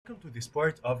welcome to this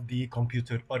part of the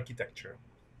computer architecture.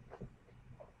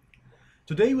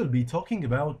 Today we'll be talking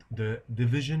about the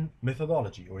division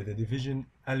methodology or the division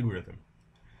algorithm.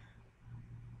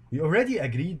 We already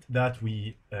agreed that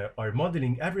we are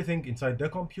modeling everything inside the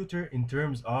computer in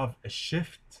terms of a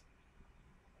shift,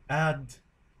 add,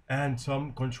 and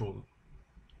some control.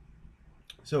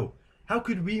 So, how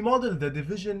could we model the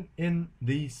division in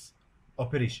these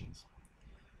operations?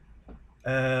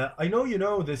 I know you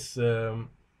know this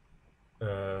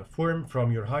form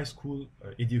from your high school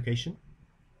education.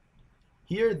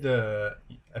 Here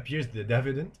appears the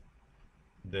dividend,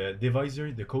 the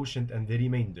divisor, the quotient, and the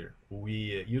remainder.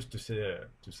 We used to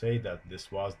say that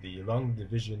this was the long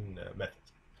division method.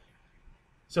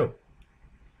 So,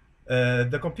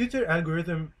 the computer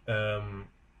algorithm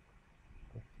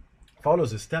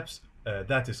follows the steps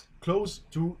that is close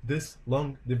to this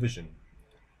long division.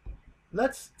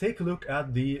 Let's take a look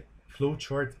at the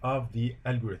flowchart of the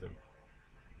algorithm.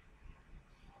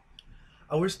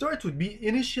 Our start would be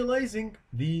initializing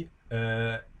the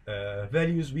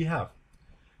values we have.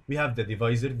 We have the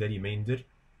divisor, the remainder,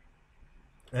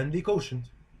 and the quotient.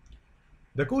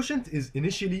 The quotient is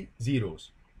initially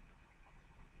zeros.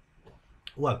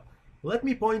 Well, let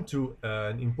me point to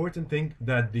an important thing,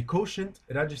 that the quotient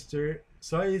register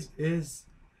size is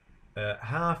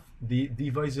half the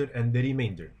divisor and the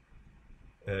remainder.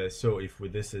 So if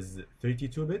this is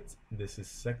 32-bit, this is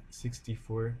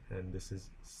 64, and this is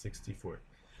 64.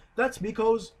 That's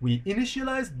because we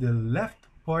initialized the left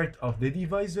part of the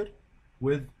divisor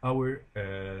with our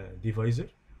divisor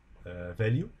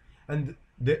value, and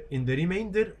in the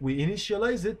remainder we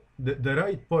initialize it, the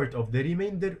right part of the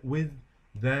remainder with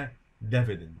the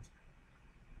dividend.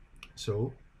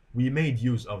 So we made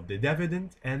use of the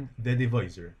dividend and the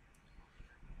divisor.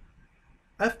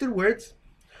 Afterwards,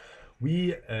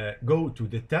 we go to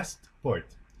the test part.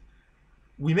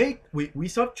 We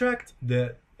subtract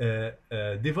the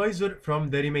divisor from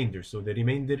the remainder. So the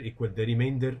remainder equal the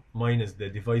remainder minus the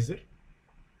divisor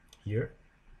here.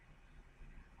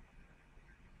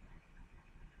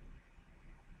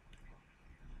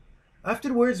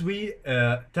 Afterwards, we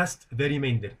test the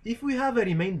remainder. If we have a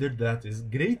remainder that is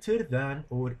greater than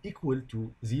or equal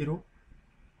to 0,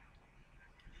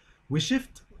 we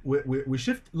shift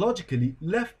logically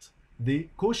left the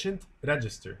quotient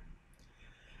register,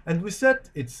 and we set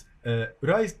its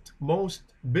rightmost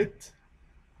bit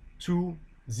to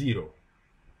 0.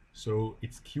 So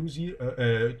it's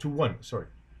Q0 to 1. Sorry.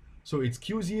 So its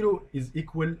Q0 is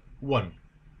equal 1.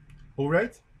 All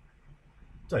right.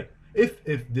 So if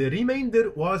the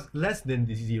remainder was less than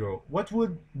the 0, what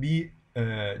would be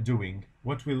doing?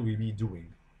 What will we be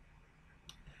doing?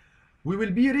 We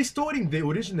will be restoring the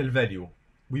original value.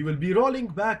 We will be rolling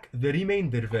back the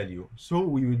remainder value. So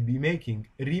we will be making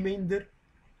remainder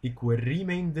equal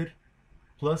remainder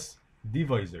plus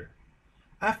divisor.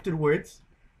 Afterwards,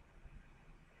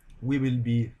 we will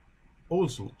be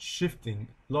also shifting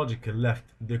logical left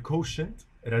the quotient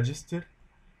register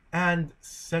and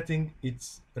setting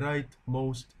its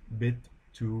rightmost bit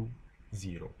to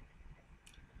 0.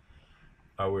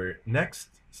 Our next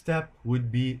step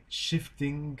would be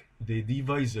shifting the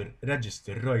divisor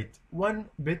register right 1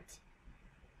 bit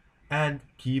and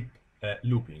keep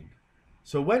looping.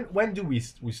 So when do we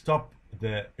stop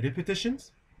the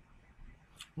repetitions?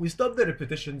 We stop the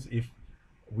repetitions if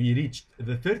we reached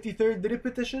the 33rd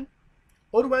repetition,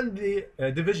 or when the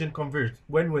division converges.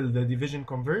 When will the division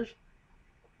converge?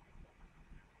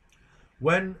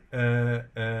 When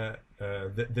the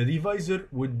divisor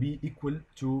would be equal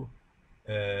to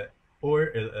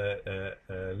or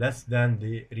less than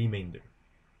the remainder.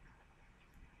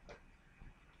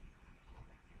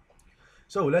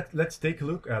 So let's take a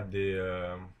look at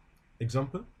the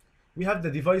example. We have the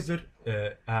divisor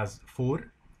as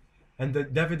 4 and the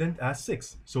dividend as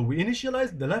 6. So we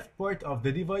initialize the left part of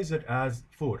the divisor as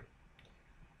 4.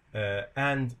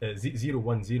 And 0,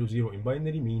 1, 0, 0 in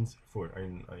binary means 4.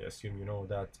 I assume you know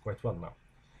that quite well now.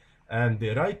 And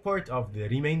the right part of the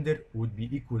remainder would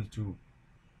be equal to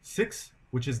 6,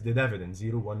 which is the dividend,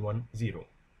 0, 1, 1, 0.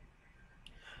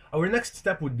 Our next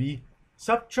step would be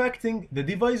subtracting the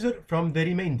divisor from the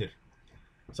remainder.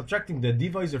 Subtracting the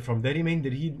divisor from the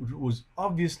remainder, he would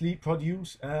obviously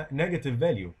produce a negative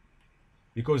value,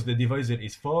 because the divisor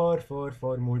is far, far,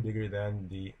 far more bigger than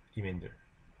the remainder.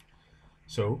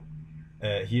 So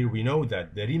here we know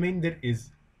that the remainder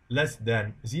is less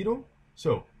than 0.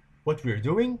 So what we're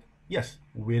doing, yes,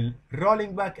 we're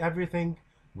rolling back everything.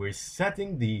 We're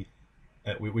setting the,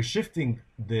 we're shifting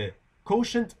the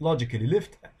quotient logically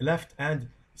left and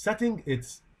setting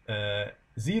its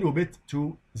 0 bit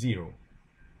to 0.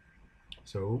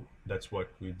 So that's what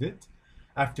we did.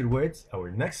 Afterwards, our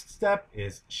next step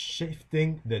is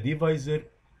shifting the divisor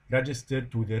register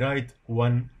to the right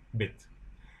 1 bit.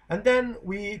 And then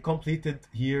we completed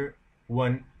here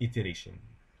one iteration.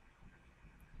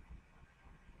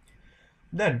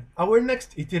 Then our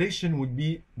next iteration would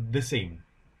be the same.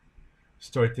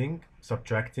 Starting,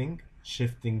 subtracting,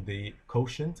 shifting the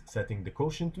quotient, setting the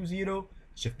quotient to 0,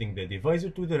 shifting the divisor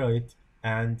to the right,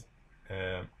 and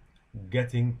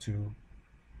getting to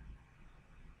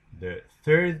the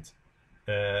third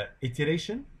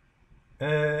iteration.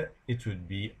 It would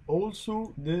be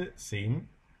also the same.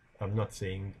 I'm not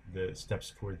saying the steps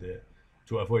for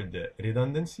to avoid the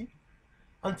redundancy.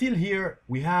 Until here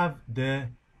we have the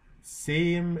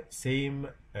same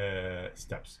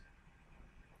steps.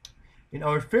 In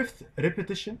our fifth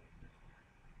repetition,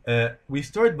 we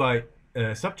start by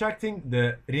subtracting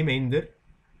the remainder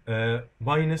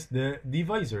minus the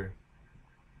divisor.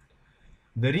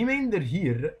 The remainder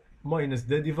here minus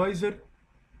the divisor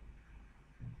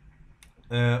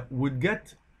would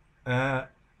get a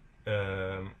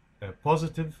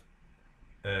positive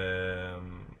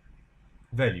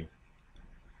value.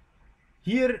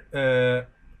 Here,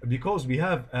 because we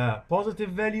have a positive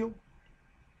value,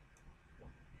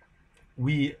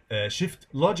 we shift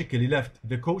logically left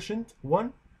the quotient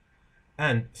 1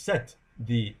 and set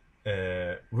the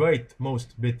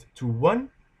rightmost bit to 1,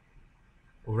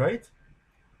 all right?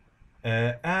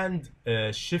 And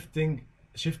shifting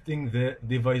the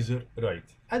divisor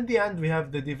right. At the end, we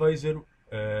have the divisor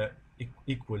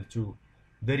equal to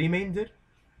the remainder,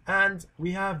 and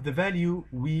we have the value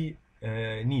we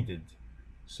needed.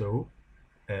 So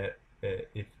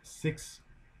if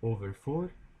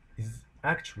 6/4 is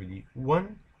actually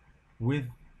 1 with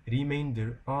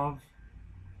remainder of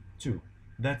 2.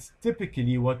 That's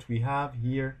typically what we have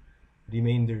here.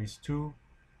 Remainder is 2,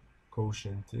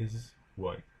 quotient is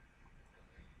 1.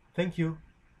 Thank you.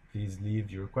 Please leave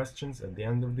your questions at the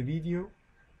end of the video.